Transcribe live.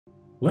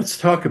Let's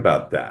talk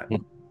about that.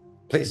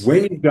 Please.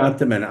 When you got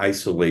them in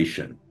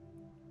isolation,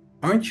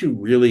 aren't you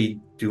really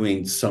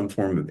doing some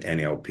form of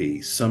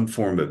NLP, some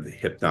form of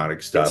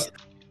hypnotic stuff? Yes.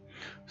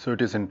 So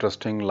it is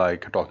interesting,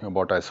 like talking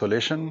about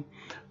isolation.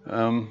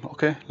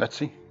 Okay, let's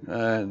see.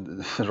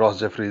 Ross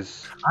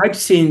Jeffries. I've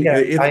seen, Yeah,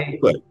 if I.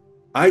 look,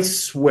 I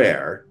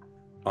swear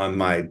on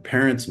my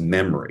parents'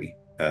 memory,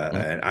 Mhm,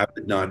 and I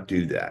would not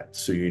do that.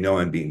 So you know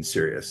I'm being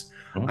serious.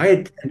 mhm. I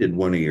attended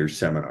one of your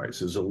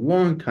seminars. It was a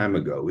long time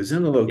ago. It was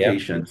in a Yeah,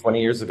 location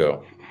 20 years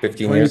ago,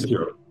 15 20 years years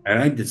ago. ago. And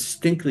I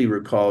distinctly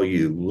recall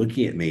you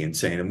looking at me and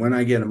saying, and when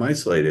I get them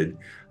isolated,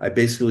 I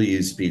basically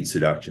use speed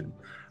seduction.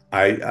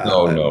 I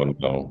No, no,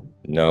 no,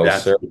 no,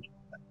 That's sir.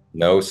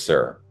 No,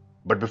 sir.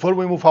 But before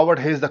we move forward,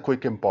 here's the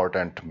quick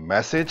important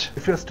message.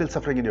 If you're still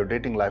suffering in your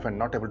dating life and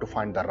not able to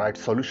find the right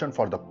solution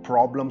for the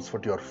problems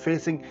what you're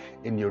facing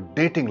in your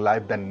dating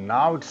life, then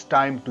now it's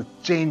time to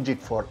change it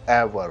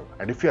forever.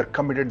 And if you're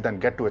committed, then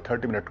get to a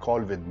 30-minute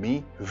call with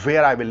me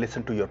where I will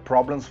listen to your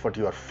problems what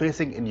you are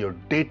facing in your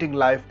dating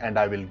life, and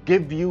I will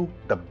give you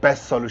the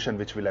best solution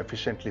which will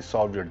efficiently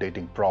solve your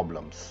dating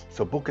problems.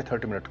 So book a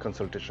 30-minute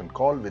consultation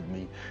call with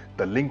me.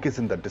 The link is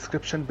in the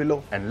description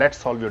below, and let's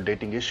solve your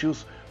dating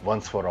issues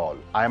once for all.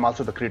 I am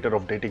also the creator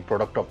of dating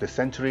product of the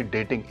century,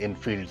 Dating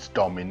Infields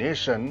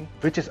Domination,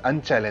 which is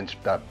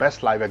Unchallenged, the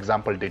best live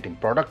example dating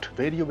product,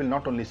 where you will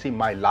not only see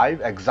my live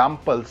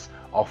examples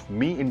of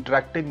me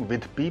interacting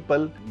with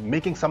people,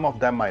 making some of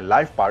them my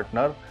life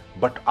partner,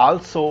 but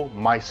also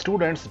my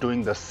students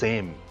doing the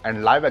same.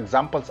 And live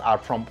examples are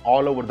from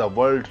all over the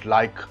world,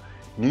 like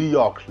New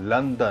York,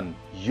 London,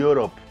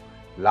 Europe,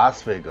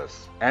 Las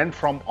Vegas, and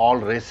from all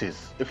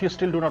races. If you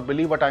still do not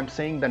believe what I'm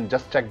saying, then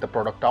just check the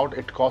product out.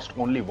 It costs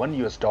only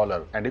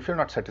 $1, and if you're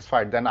not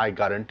satisfied, then I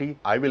guarantee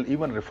I will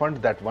even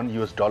refund that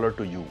 $1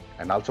 to you.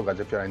 And also guys,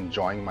 if you're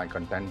enjoying my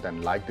content,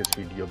 then like this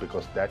video,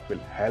 because that will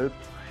help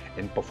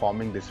in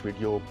performing this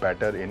video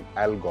better in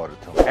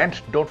algorithm. And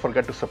don't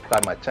forget to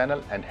subscribe my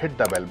channel and hit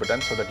the bell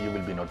button so that you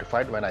will be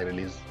notified when I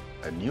release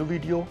a new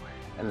video.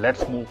 And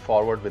let's move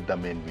forward with the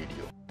main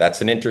video.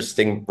 That's an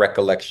interesting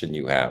recollection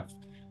you have.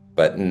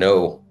 But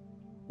no,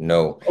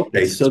 no.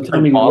 okay. It's a So tell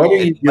different me, what model. are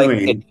you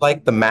doing? It's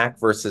like the Mac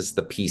versus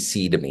the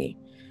PC to me.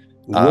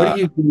 What are Uh,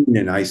 you doing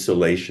in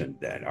isolation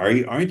then?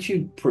 Aren't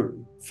you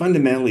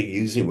fundamentally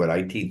using what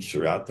I teach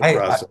throughout the to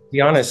process?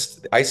 be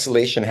honest,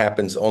 isolation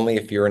happens only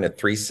if you're in a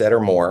 3 set or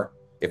more.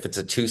 If it's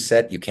a 2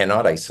 set, you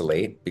cannot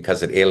isolate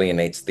because it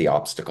alienates the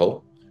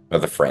obstacle or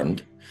the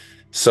friend.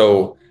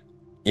 So,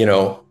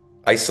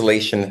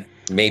 isolation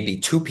may be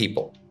two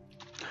people.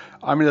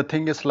 I mean,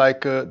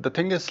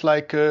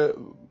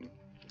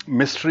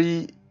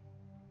 mystery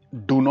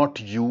do not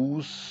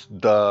use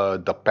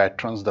the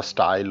patterns, the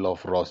style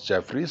of Ross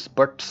Jeffries,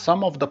 but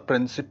some of the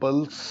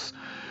principles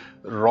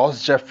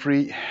Ross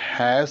Jeffrey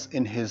has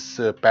in his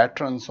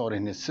patterns or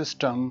in his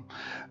system.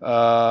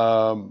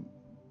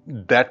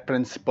 That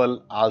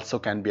principle also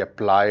can be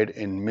applied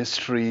in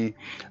mystery,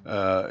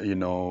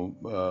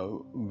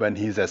 when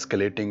he's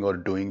escalating or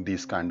doing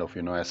these kind of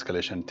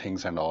escalation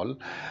things and all,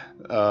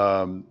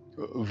 um,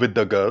 with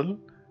the girl.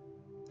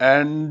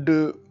 And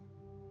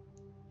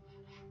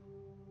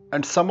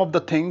some of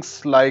the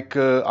things, like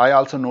I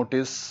also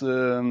notice,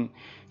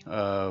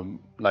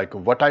 like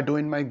what I do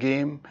in my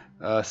game,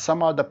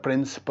 some of the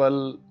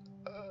principle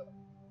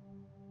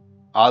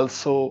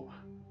also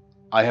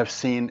I have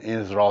seen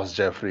is Ross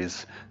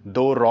Jeffries.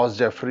 Though Ross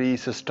Jeffrey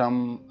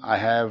system I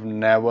have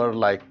never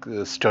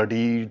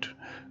studied,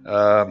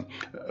 uh,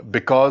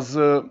 because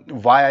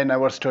why I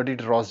never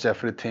studied Ross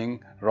Jeffrey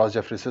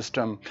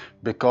system,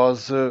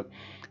 because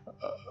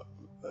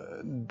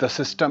the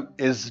system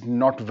is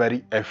not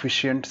very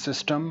efficient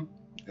system.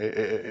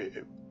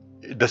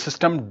 The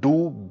system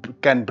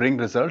can bring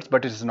results,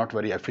 but it is not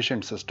very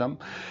efficient system,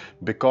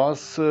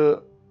 because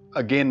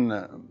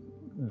again,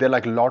 there are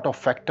like a lot of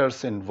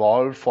factors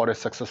involved for a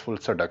successful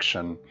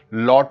seduction.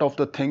 Lot of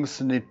the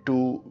things need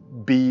to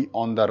be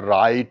on the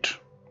right,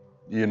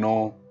 you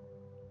know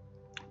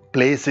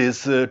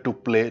places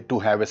to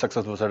have a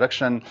successful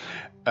seduction.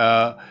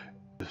 uh,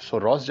 so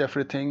Ross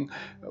Jeffrey thing,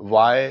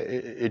 why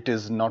it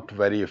is not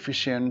very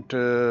efficient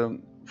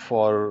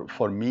for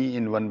me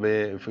in one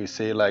way. If we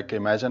say, like,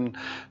 imagine,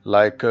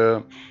 like,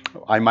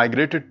 I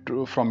migrated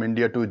from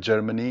India to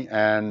Germany,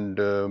 and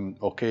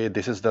okay,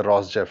 this is the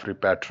Ross Jeffrey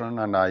pattern,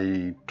 and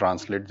I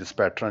translate this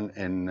pattern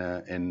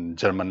in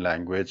German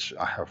language.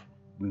 I have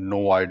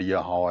no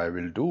idea how I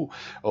will do.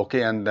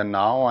 Okay, and then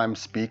now I'm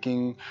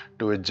speaking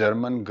to a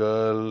German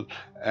girl,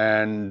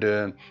 and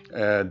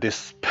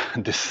this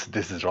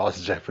this is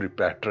Ross Jeffrey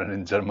pattern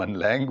in German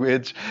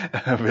language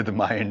with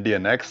my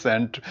Indian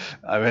accent.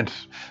 I mean,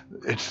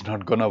 it's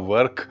not gonna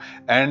work.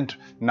 And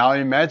now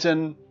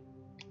imagine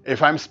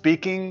If I'm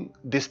speaking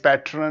this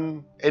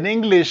pattern in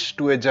English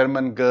to a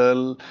German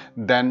girl,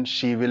 then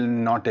she will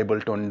not able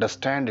to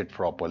understand it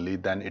properly,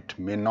 then it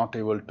may not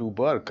able to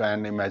work.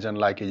 And imagine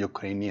like a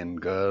Ukrainian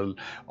girl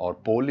or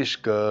Polish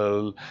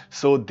girl.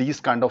 So these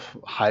kind of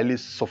highly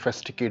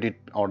sophisticated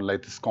or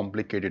like this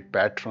complicated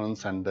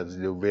patterns, and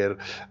where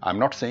I'm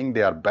not saying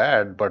they are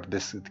bad, but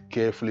this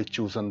carefully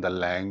chosen the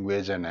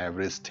language and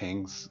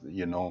everything,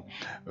 you know,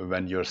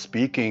 when you're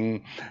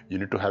speaking, you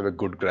need to have a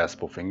good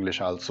grasp of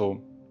English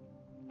also.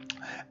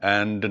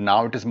 And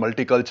now it is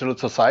multicultural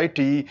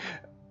society,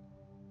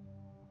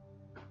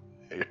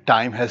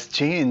 time has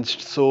changed,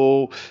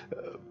 so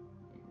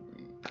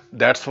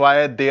that's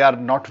why they are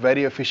not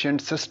very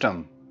efficient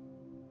system.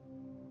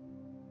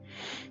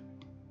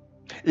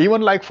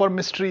 Even like for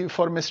mystery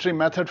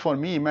method, for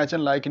me,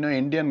 imagine like, you know,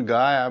 Indian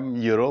guy, I'm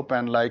Europe,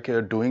 and like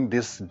doing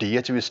this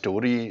DHV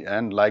story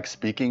and like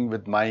speaking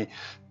with my,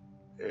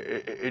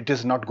 it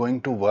is not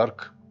going to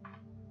work.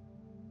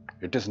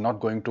 It is not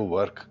going to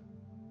work.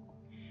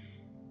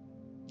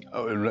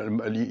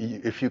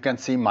 If you can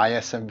see my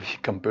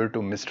SMV compared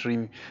to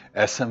mystery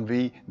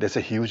SMV, there's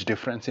a huge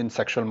difference in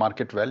sexual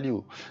market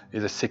value.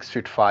 Is a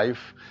 6'5"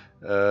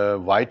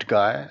 white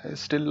guy,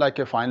 still like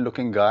a fine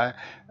looking guy,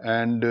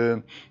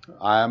 and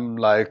I'm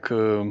like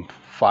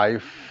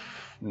 5'9.5",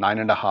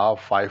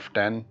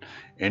 5'10",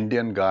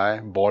 Indian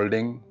guy,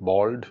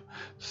 bald.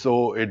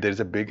 So there's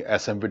a big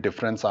SMV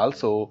difference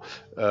also.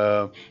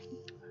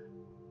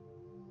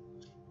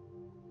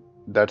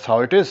 That's how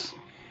it is.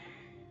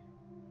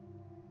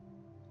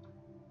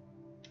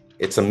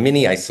 It's a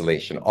mini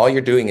isolation. All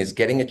you're doing is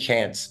getting a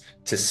chance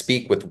to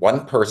speak with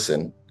one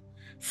person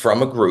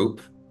from a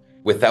group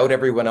without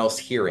everyone else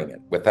hearing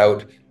it,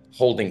 without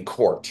holding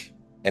court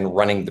and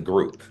running the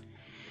group.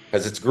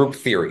 Because it's group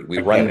theory. We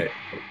run it.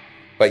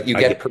 But you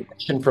get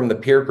permission from the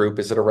peer group.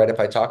 Is it all right if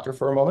I talk to her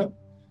for a moment?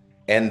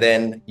 And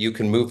then you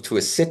can move to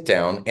a sit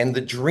down, and the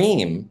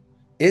dream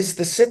is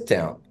the sit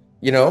down.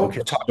 You know,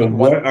 talking. So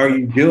what are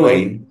you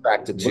doing?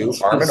 Attracted to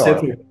arm in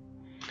arm.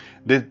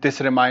 This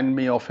remind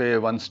me of a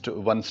one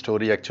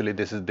story. Actually,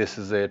 this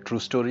is a true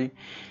story.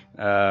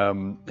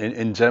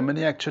 In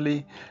Germany,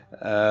 actually,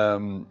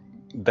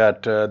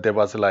 that there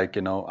was like,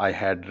 you know, I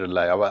had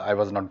like, I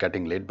was not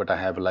getting late, but I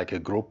have like a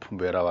group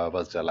where I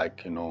was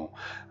like, you know,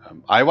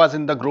 I was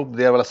in the group.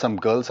 There were some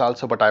girls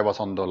also, but I was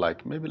on the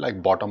like maybe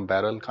like bottom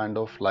barrel kind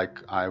of, like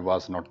I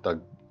was in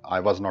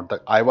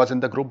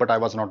the group, but I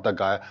was not the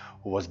guy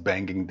who was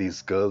banging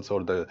these girls,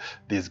 or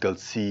these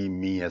girls see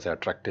me as an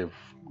attractive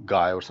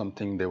guy or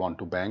something, they want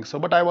to bang. So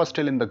but I was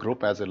still in the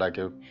group as like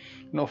a, you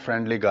know,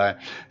 friendly guy.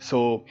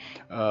 So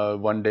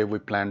one day we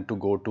planned to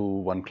go to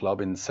one club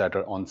on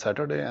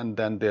Saturday, and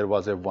then there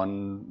was a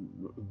one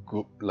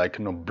like,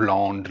 you know,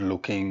 blonde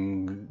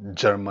looking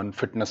German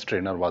fitness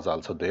trainer was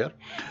also there.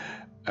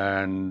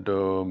 And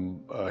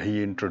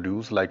he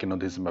introduced like, you know,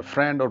 this is my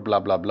friend or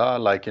blah blah blah,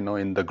 like, you know,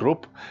 in the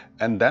group.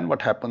 And then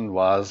what happened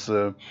was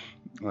we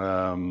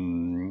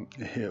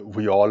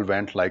all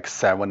went like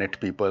 7-8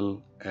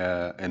 people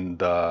in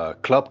the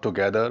club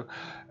together.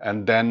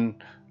 And then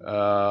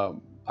I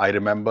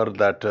remember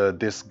that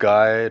this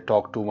guy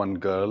talked to one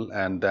girl,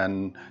 and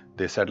then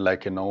they said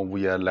like, you know,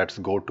 let's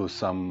go to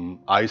some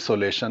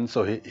isolation.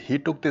 So he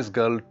took this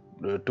girl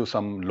to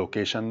some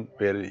location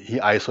where he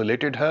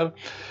isolated her.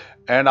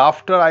 And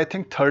after I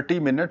think 30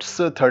 minutes,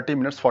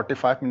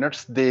 45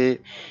 minutes, they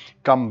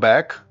come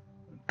back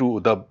to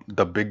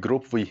the big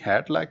group we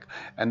had, like,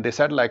 and they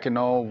said like, you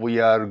know, we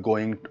are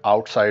going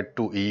outside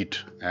to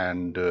eat.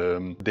 And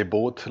they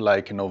both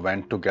like, you know,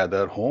 went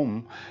together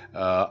home.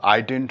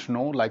 I didn't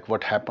know like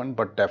what happened,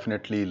 but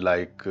definitely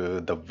like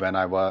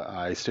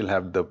I still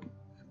have the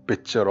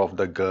picture of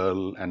the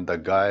girl and the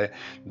guy.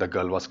 The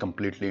girl was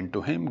completely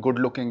into him, good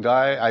looking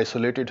guy,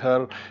 isolated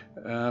her.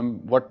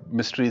 What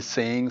mystery is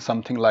saying,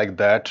 something like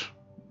that,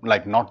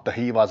 like not the,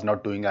 he was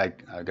not doing I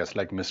guess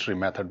like mystery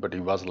method, but he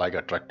was like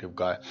attractive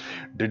guy,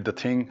 did the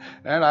thing.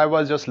 And I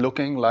was just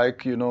looking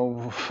like, you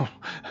know,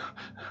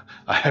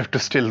 I have to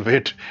still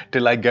wait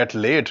till I get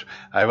late.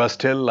 I was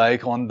still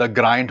like on the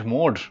grind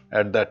mode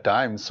at that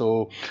time.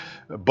 So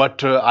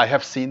but I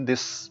have seen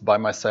this by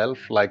myself,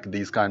 like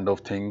these kind of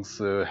things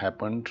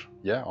happened.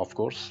 Yeah, of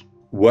course.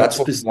 What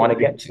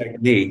specific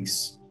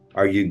techniques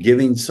are you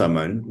giving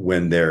someone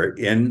when they're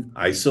in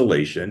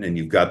isolation and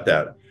you've got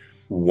that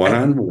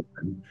one-on-one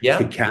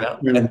to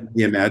capture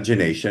the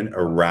imagination,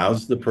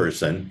 arouse the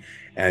person,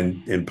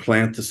 and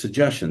implant the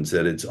suggestions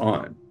that it's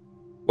on?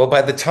 Well,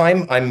 by the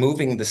time I'm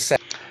moving the set,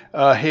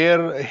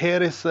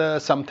 here is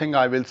something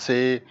I will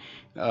say,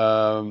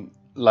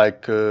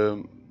 like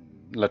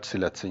let's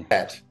see.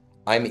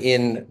 I'm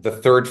in the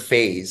third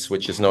phase,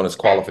 which is known as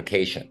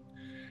qualification.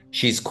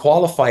 She's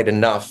qualified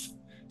enough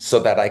so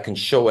that I can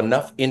show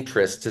enough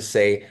interest to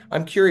say,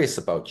 I'm curious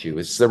about you.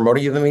 Is there more to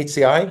you than meets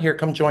the eye? Here,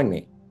 come join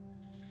me.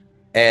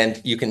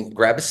 And you can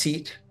grab a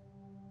seat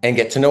and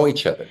get to know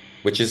each other,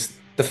 which is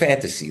the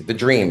fantasy. The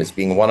dream is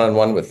being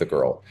one-on-one with the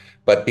girl.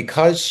 But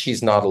because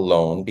she's not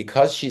alone,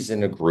 because she's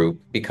in a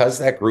group, because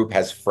that group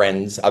has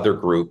friends, other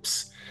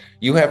groups,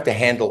 You have to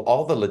handle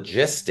all the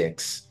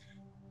logistics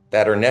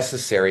that are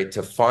necessary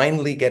to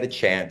finally get a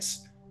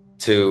chance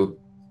to,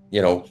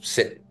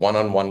 sit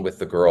one-on-one with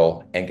the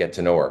girl and get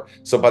to know her.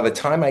 So by the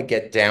time I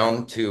get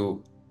down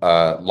to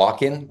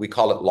lock-in, we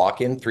call it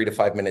lock-in, 3 to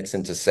 5 minutes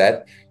into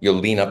set, you'll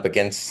lean up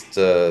against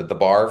the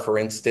bar, for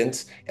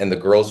instance, and the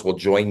girls will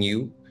join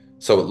you.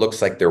 So it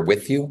looks like they're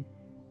with you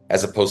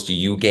as opposed to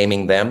you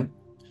gaming them.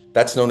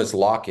 That's known as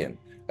lock-in.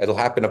 It'll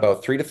happen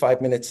about 3 to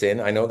 5 minutes in.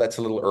 I know that's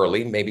a little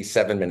early, maybe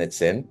 7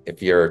 minutes in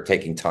if you're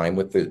taking time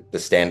with the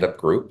stand-up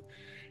group.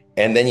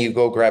 And then you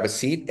go grab a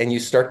seat and you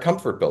start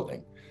comfort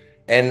building.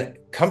 And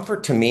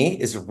comfort to me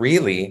is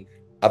really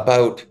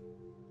about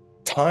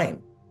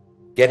time,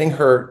 getting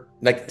her,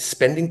 like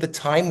spending the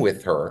time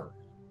with her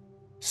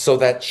so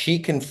that she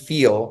can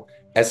feel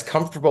as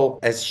comfortable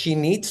as she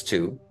needs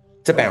to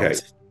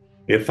bounce. Okay.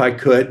 If I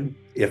could,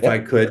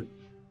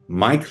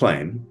 my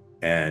claim,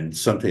 and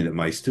something that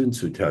my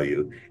students would tell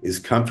you, is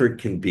comfort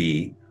can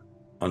be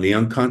on the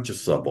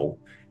unconscious level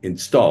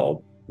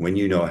installed when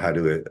you know how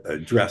to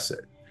address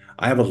it.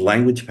 I have a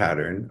language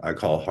pattern I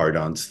call hard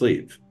on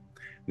sleeve.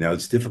 Now,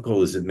 as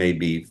difficult as it may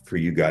be for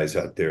you guys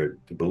out there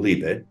to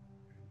believe it,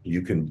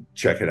 you can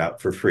check it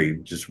out for free.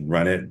 Just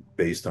run it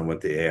based on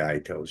what the AI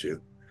tells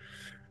you.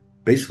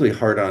 Basically,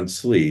 hard on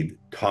sleeve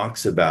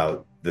talks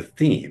about the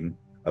theme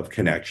of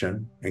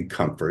connection and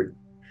comfort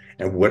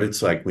and what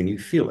it's like when you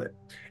feel it.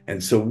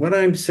 And so what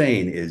I'm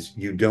saying is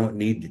you don't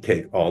need to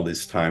take all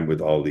this time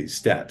with all these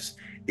steps.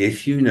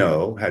 If you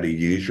know how to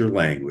use your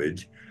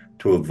language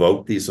to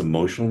evoke these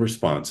emotional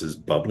responses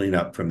bubbling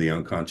up from the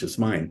unconscious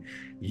mind,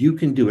 you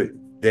can do it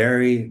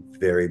very,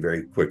 very,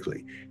 very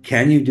quickly.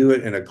 Can you do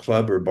it in a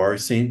club or bar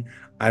scene?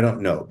 I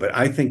don't know. But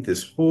I think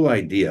this whole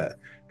idea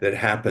that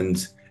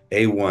happens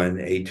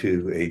A1,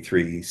 A2,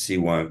 A3,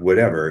 C1,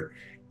 whatever,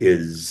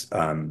 is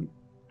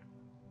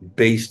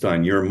based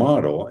on your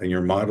model, and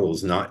your model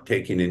is not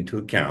taking into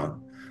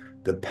account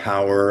the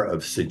power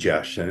of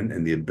suggestion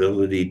and the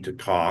ability to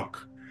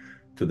talk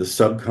to the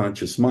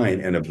subconscious mind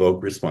and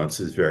evoke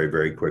responses very,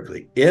 very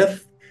quickly.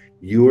 If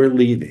you are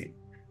leaving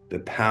the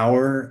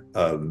power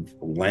of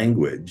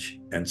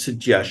language and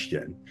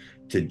suggestion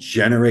to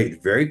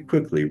generate very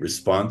quickly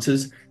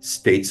responses,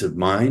 states of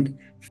mind.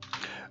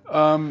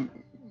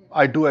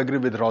 I do agree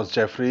with Ross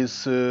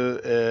Jeffries.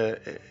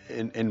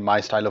 In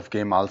my style of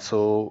game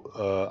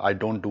also, I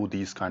don't do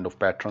these kind of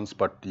patterns,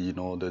 but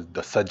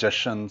the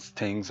suggestions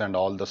things and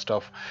all the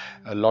stuff,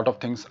 a lot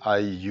of things I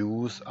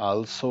use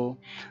also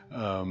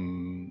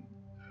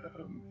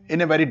in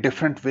a very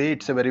different way.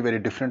 It's a very, very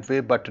different way,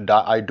 but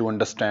I do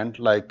understand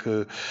like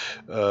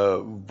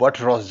what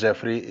Ross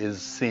Jeffrey is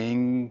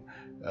saying.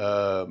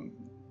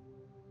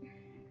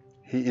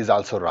 He is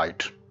also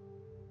right.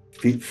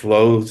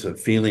 Flows of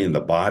feeling in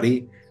the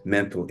body,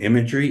 mental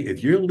imagery.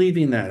 If you're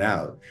leaving that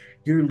out,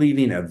 you're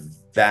leaving a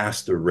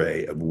vast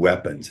array of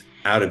weapons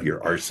out of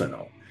your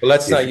arsenal. But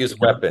let's not use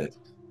weapons.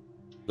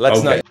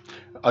 Let's not.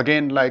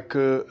 Again, like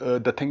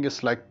the thing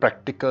is like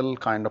practical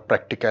kind of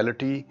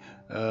practicality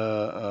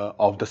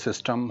of the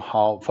system.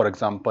 How, for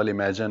example,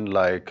 imagine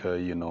like there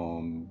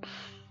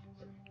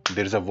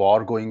is a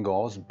war going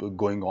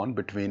on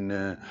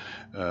between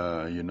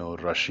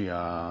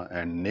Russia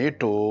and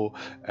NATO,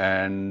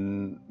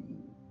 and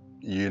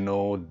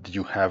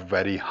you have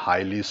very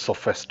highly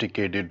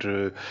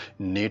sophisticated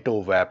NATO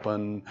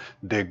weapon.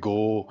 They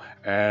go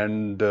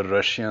and the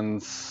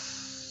Russians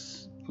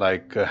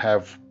like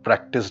have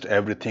practiced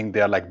everything.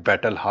 They are like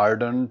battle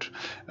hardened.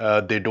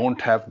 They don't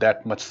have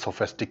that much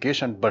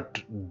sophistication,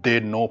 but they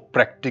know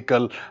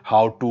practical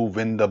how to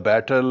win the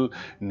battle.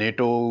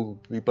 NATO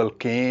people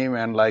came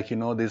and like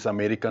this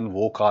American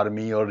woke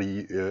army or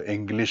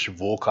English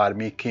woke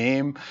army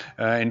came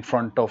in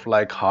front of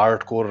like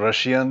hardcore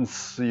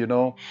Russians,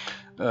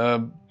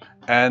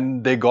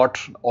 and they got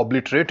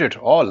obliterated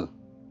all.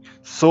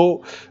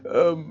 So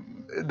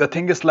the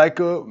thing is like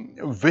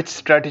which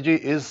strategy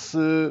is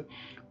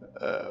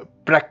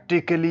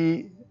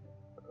practically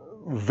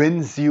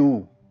wins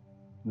you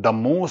the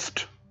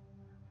most,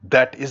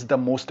 that is the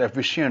most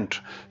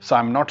efficient. So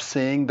I'm not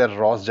saying that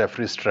Ross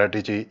Jeffrey's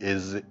strategy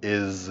is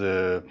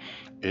a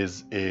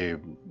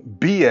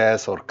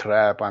BS or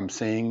crap. I'm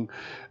saying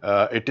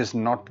it is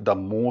not the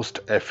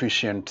most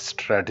efficient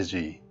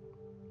strategy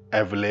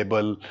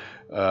available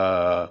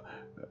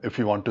if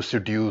you want to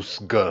seduce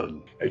girl.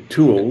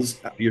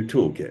 Tools, your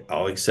toolkit.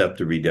 I'll accept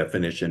the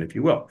redefinition, if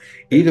you will.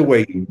 Either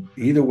way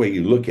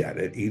you look at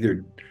it,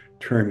 either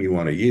term you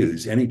want to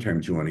use, any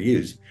terms you want to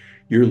use,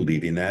 you're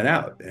leaving that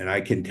out. And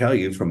I can tell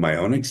you from my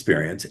own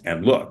experience,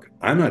 and look,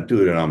 I'm not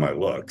doing it on my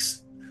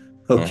looks.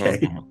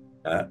 Okay.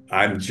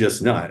 I'm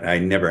just not. I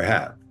never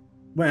have.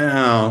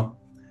 Well,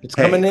 it's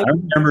coming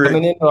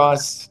in,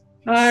 Ross.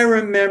 I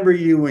remember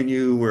you when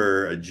you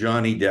were a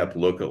Johnny Depp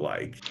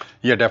lookalike.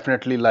 Yeah,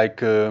 definitely.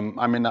 Like,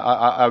 I mean,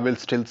 I will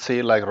still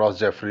say like Ross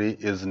Jeffrey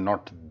is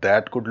not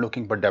that good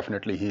looking, but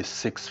definitely he's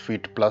 6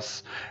 feet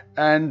plus,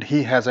 and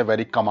he has a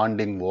very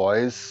commanding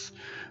voice,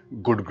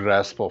 good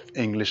grasp of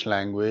English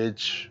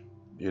language,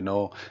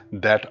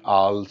 that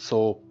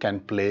also can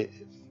play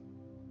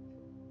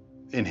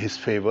in his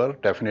favor,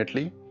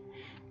 definitely.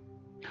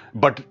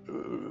 But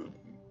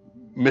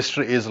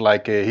mystery is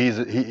like he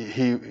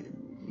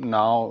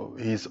now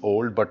he's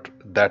old, but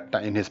that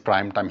in his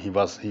prime time he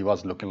was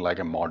looking like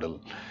a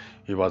model.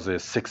 He was a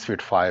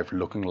 6'5",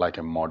 looking like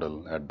a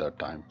model at that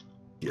time.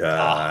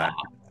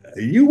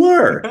 You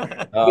were.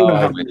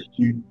 I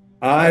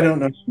I don't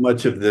know how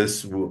much of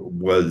this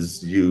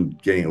was you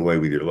getting away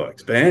with your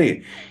looks. But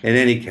in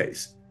any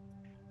case,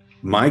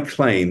 my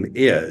claim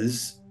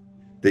is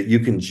that you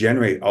can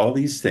generate all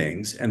these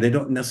things, and they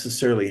don't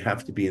necessarily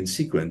have to be in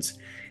sequence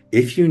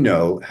if you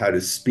know how to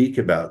speak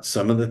about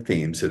some of the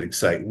themes that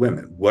excite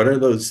women. What are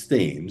those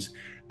themes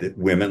that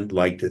women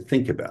like to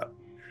think about?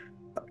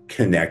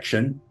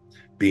 Connection,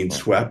 being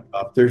swept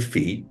off their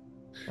feet,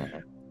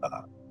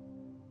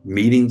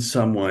 meeting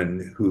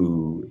someone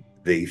who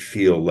they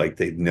feel like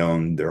they've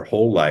known their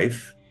whole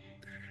life,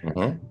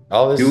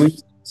 all this doing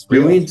is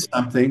real.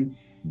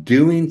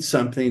 doing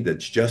something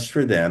that's just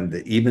for them,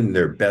 that even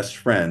their best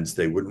friends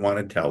they wouldn't want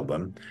to tell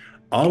them.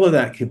 All of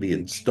that can be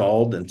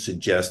installed and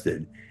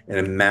suggested in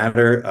a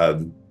matter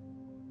of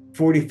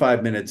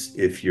 45 minutes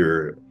if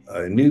you're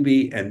a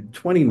newbie, and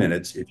 20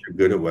 minutes if you're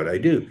good at what I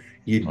do.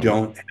 You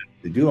don't have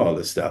to do all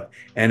this stuff.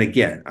 And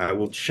again, I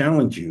will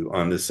challenge you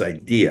on this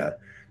idea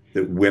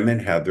that women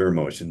have their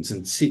emotions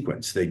in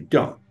sequence. They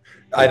don't.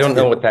 I don't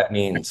know what that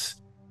means.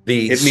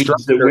 The It means that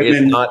structure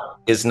women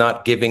is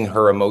not giving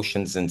her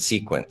emotions in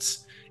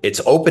sequence. It's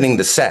opening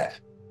the set.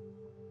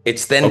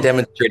 It's then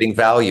demonstrating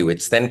value.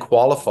 It's then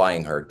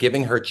qualifying her,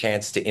 giving her a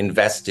chance to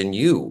invest in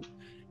you,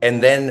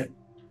 and then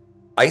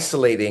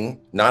moving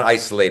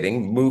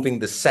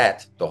the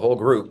set, the whole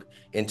group,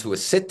 into a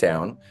sit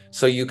down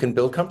so you can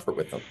build comfort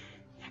with them.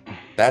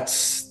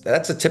 That's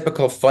a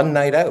typical fun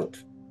night out,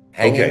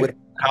 hanging with.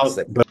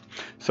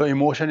 So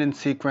emotion in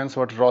sequence,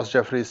 what Ross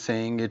Jeffries is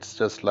saying, it's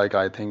just like,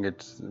 I think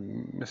it's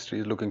mystery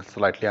is looking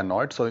slightly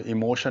annoyed. So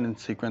emotion in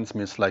sequence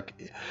means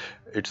like,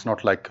 it's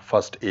not like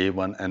first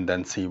A1 and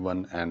then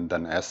C1 and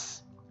then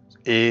S.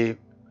 A,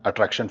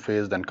 attraction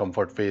phase, then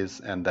comfort phase,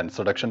 and then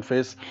seduction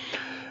phase.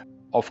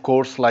 Of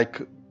course, like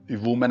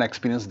women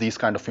experience these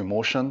kind of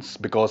emotions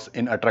because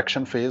in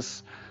attraction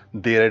phase,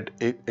 there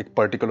a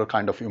particular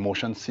kind of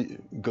emotion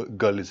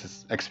girl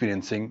is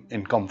experiencing.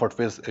 In comfort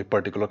phase, a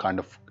particular kind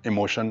of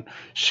emotion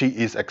she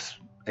is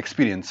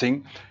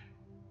experiencing.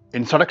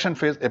 In seduction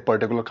phase, a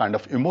particular kind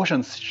of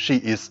emotions she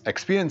is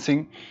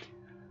experiencing.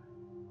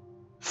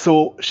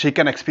 So she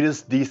can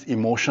experience these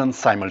emotions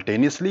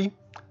simultaneously.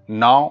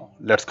 Now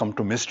let's come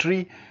to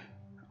mystery.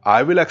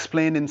 I will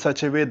explain in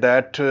such a way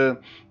that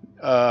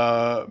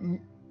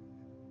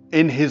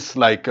in his,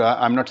 like,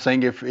 I'm not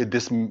saying if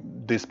this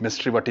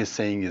mystery what he's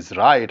saying is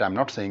right, I'm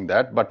not saying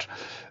that, but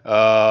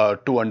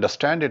to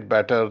understand it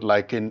better,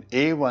 like in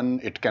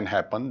A1 it can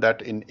happen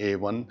that in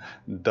A1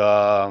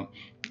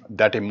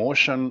 that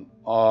emotion,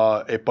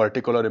 a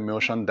particular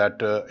emotion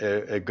that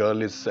a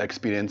girl is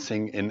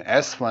experiencing in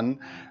S1,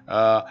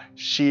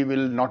 she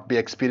will not be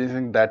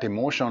experiencing that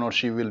emotion, or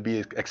she will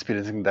be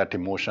experiencing that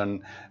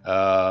emotion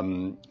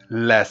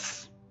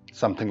less,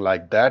 something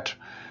like that.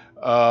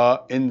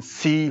 In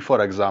C,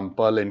 for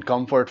example, in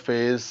comfort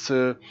phase,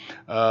 the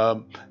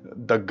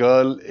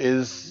girl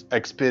is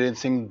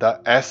experiencing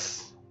the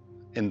S.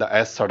 In the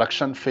S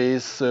seduction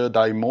phase,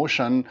 the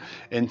emotion.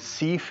 In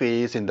C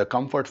phase, in the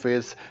comfort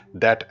phase,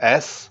 that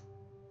S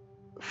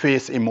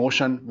phase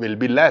emotion will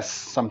be less,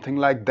 something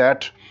like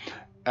that.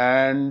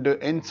 And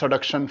in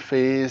seduction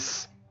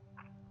phase,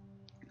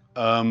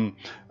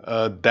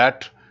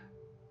 that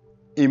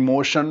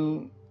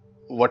emotion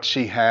what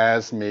she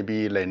has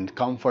maybe in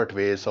comfort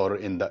phase or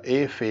in the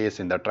A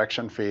phase, in the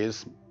attraction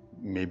phase,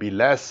 maybe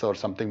less, or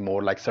something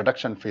more like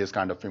seduction phase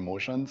kind of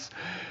emotions.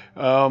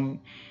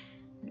 In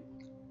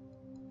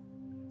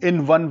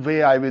one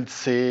way, I will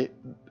say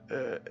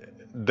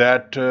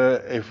that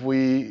if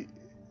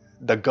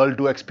the girl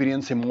do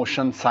experience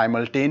emotion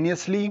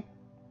simultaneously,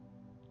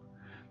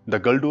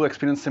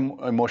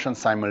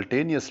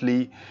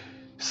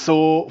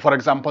 so for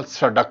example,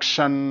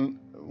 seduction,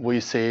 we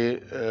say,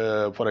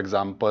 for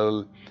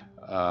example,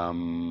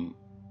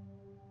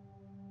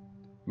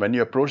 when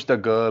you approach the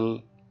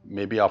girl,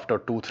 maybe after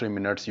 2-3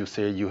 minutes, you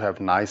say you have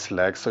nice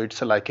legs. So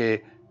it's like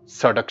a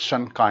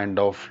seduction kind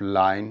of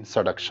line,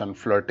 seduction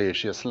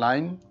flirtatious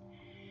line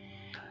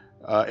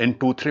in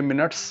 2-3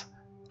 minutes.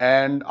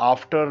 And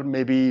after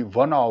maybe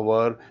 1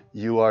 hour,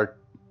 you are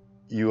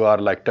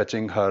like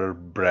touching her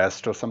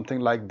breast or something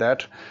like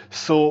that.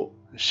 So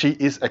she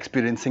is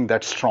experiencing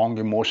that strong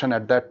emotion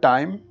at that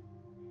time.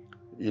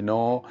 You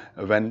know,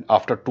 when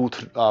after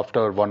 1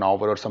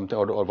 hour or something,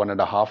 or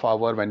 1.5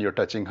 hours, when you're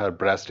touching her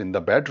breast in the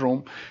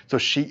bedroom, so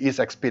she is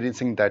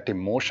experiencing that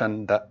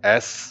emotion, the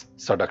S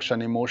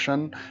seduction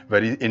emotion,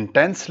 very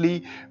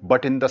intensely.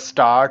 But in the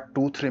start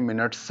 2-3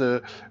 minutes,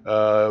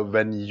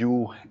 when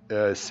you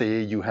say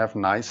you have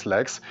nice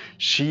legs,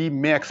 she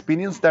may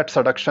experience that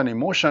seduction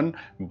emotion,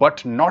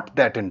 but not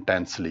that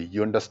intensely,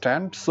 you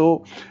understand?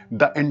 So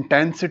the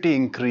intensity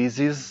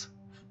increases,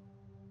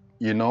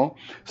 you know.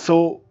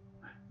 So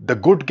the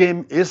good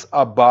game is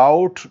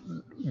about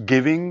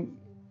giving,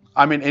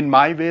 I mean, in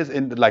my ways,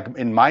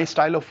 in my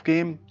style of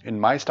game,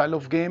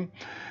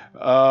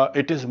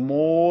 it is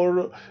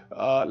more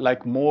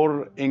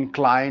more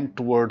inclined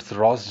towards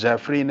Ross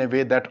Jeffrey, in a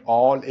way that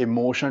all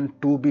emotion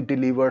to be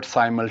delivered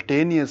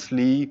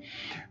simultaneously.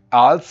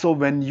 Also,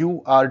 when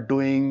you are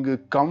doing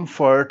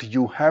comfort,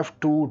 you have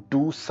to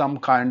do some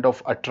kind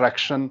of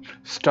attraction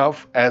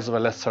stuff as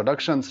well as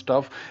seduction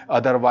stuff.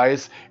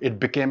 Otherwise it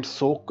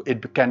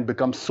can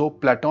become so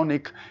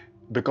platonic,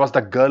 because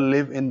the girl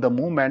live in the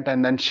moment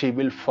and then she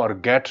will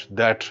forget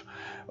that,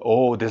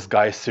 oh, this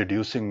guy is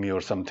seducing me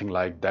or something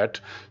like that.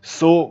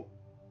 So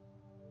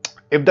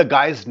if the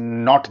guy is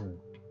not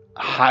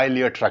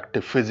highly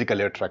attractive,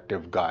 physically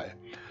attractive guy,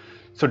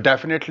 so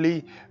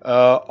definitely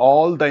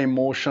all the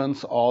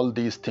emotions, all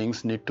these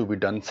things need to be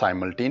done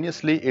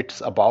simultaneously.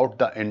 It's about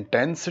the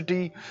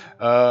intensity,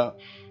 at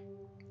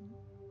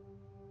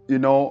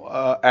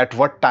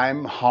what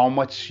time, how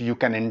much you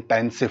can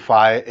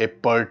intensify a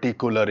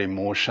particular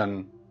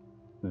emotion,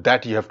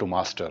 that you have to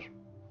master.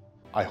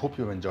 I hope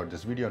you've enjoyed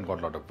this video and got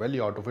a lot of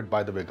value out of it.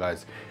 By the way,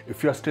 guys,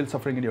 if you are still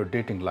suffering in your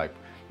dating life,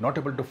 not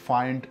able to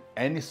find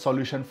any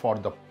solution for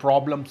the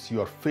problems you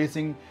are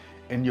facing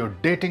in your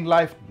dating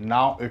life,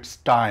 now it's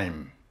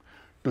time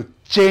to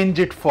change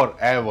it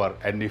forever.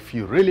 And if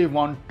you really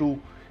want to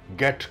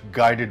get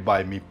guided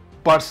by me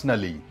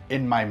personally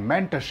in my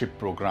mentorship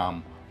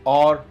program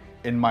or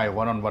in my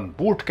one-on-one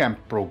bootcamp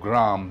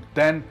program,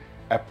 then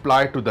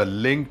apply to the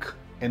link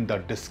in the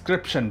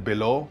description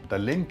below. The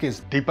link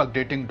is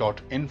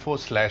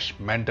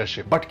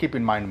deepakdating.info/mentorship. But keep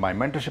in mind, my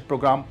mentorship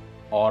program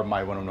or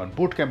my one-on-one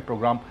bootcamp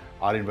program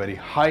are in very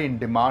high in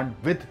demand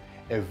with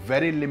a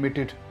very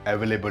limited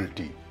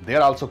availability. They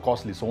are also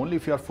costly. So only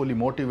if you are fully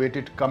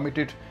motivated,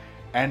 committed,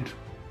 and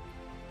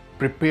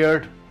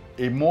prepared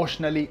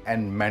emotionally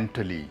and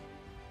mentally,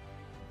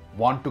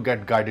 want to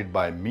get guided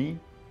by me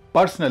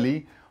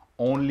personally,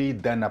 only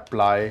then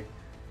apply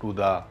to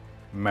the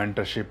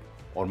mentorship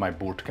or my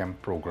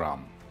bootcamp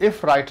program.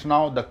 If right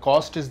now the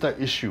cost is the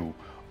issue,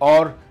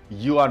 or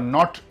you are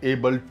not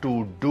able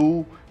to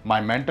do my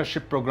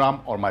mentorship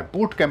program or my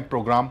bootcamp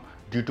program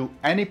due to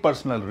any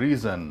personal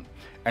reason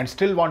and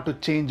still want to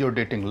change your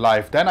dating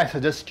life, then I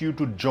suggest you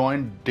to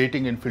join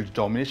Dating Infields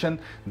Domination.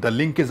 The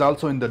link is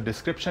also in the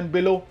description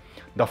below.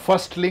 The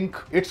first link,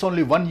 it's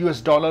only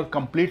 $1,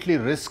 completely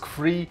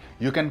risk-free.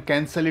 You can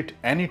cancel it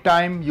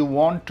anytime you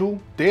want to.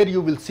 There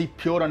you will see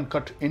pure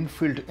uncut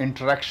infield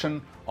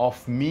interaction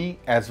of me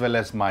as well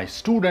as my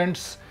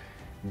students,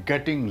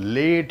 getting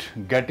laid,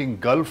 getting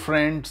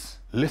girlfriends,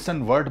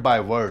 listen word by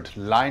word,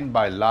 line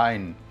by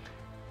line,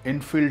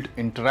 infield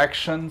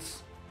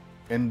interactions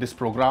in this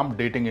program,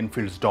 Dating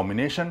Infields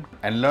Domination,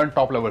 and learn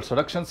top-level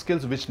seduction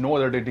skills which no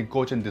other dating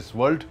coach in this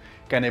world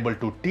can able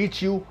to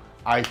teach you.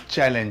 I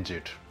challenge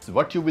it. So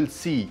what you will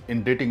see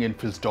in Dating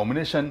Infields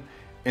Domination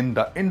in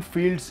the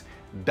infields,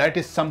 that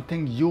is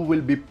something you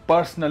will be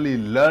personally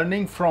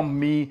learning from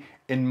me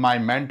in my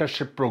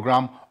mentorship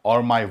program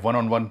or my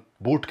one-on-one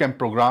bootcamp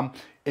program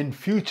in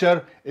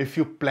future if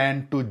you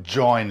plan to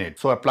join it.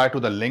 So apply to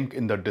the link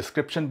in the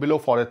description below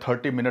for a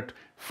 30-minute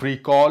free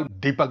call,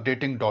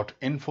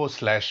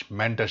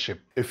 deepakdating.info/mentorship.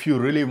 If you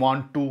really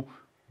want to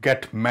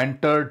get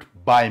mentored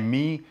by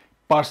me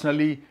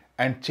personally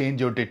and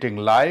change your dating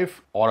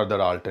life, or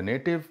other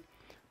alternative,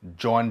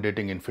 join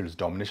Dating Infields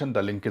Domination.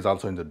 The link is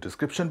also in the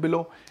description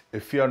below.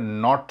 If you are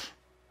not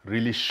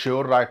really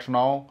sure right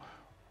now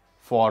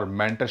for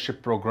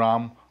mentorship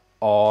program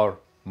or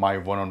my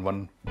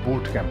one-on-one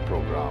bootcamp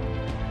program.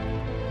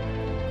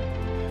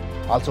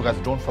 Also guys,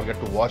 don't forget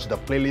to watch the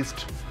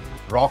playlist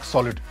Rock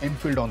Solid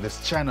Infield on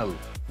this channel,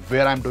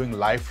 where I'm doing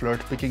live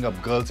flirt, picking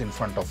up girls in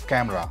front of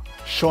camera,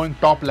 showing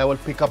top level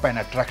pickup and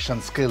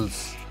attraction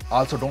skills.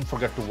 Also don't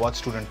forget to watch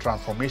Student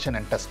Transformation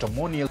and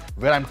Testimonial,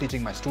 where I'm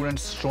teaching my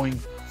students, showing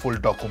full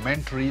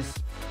documentaries,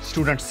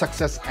 student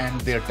success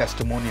and their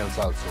testimonials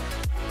also.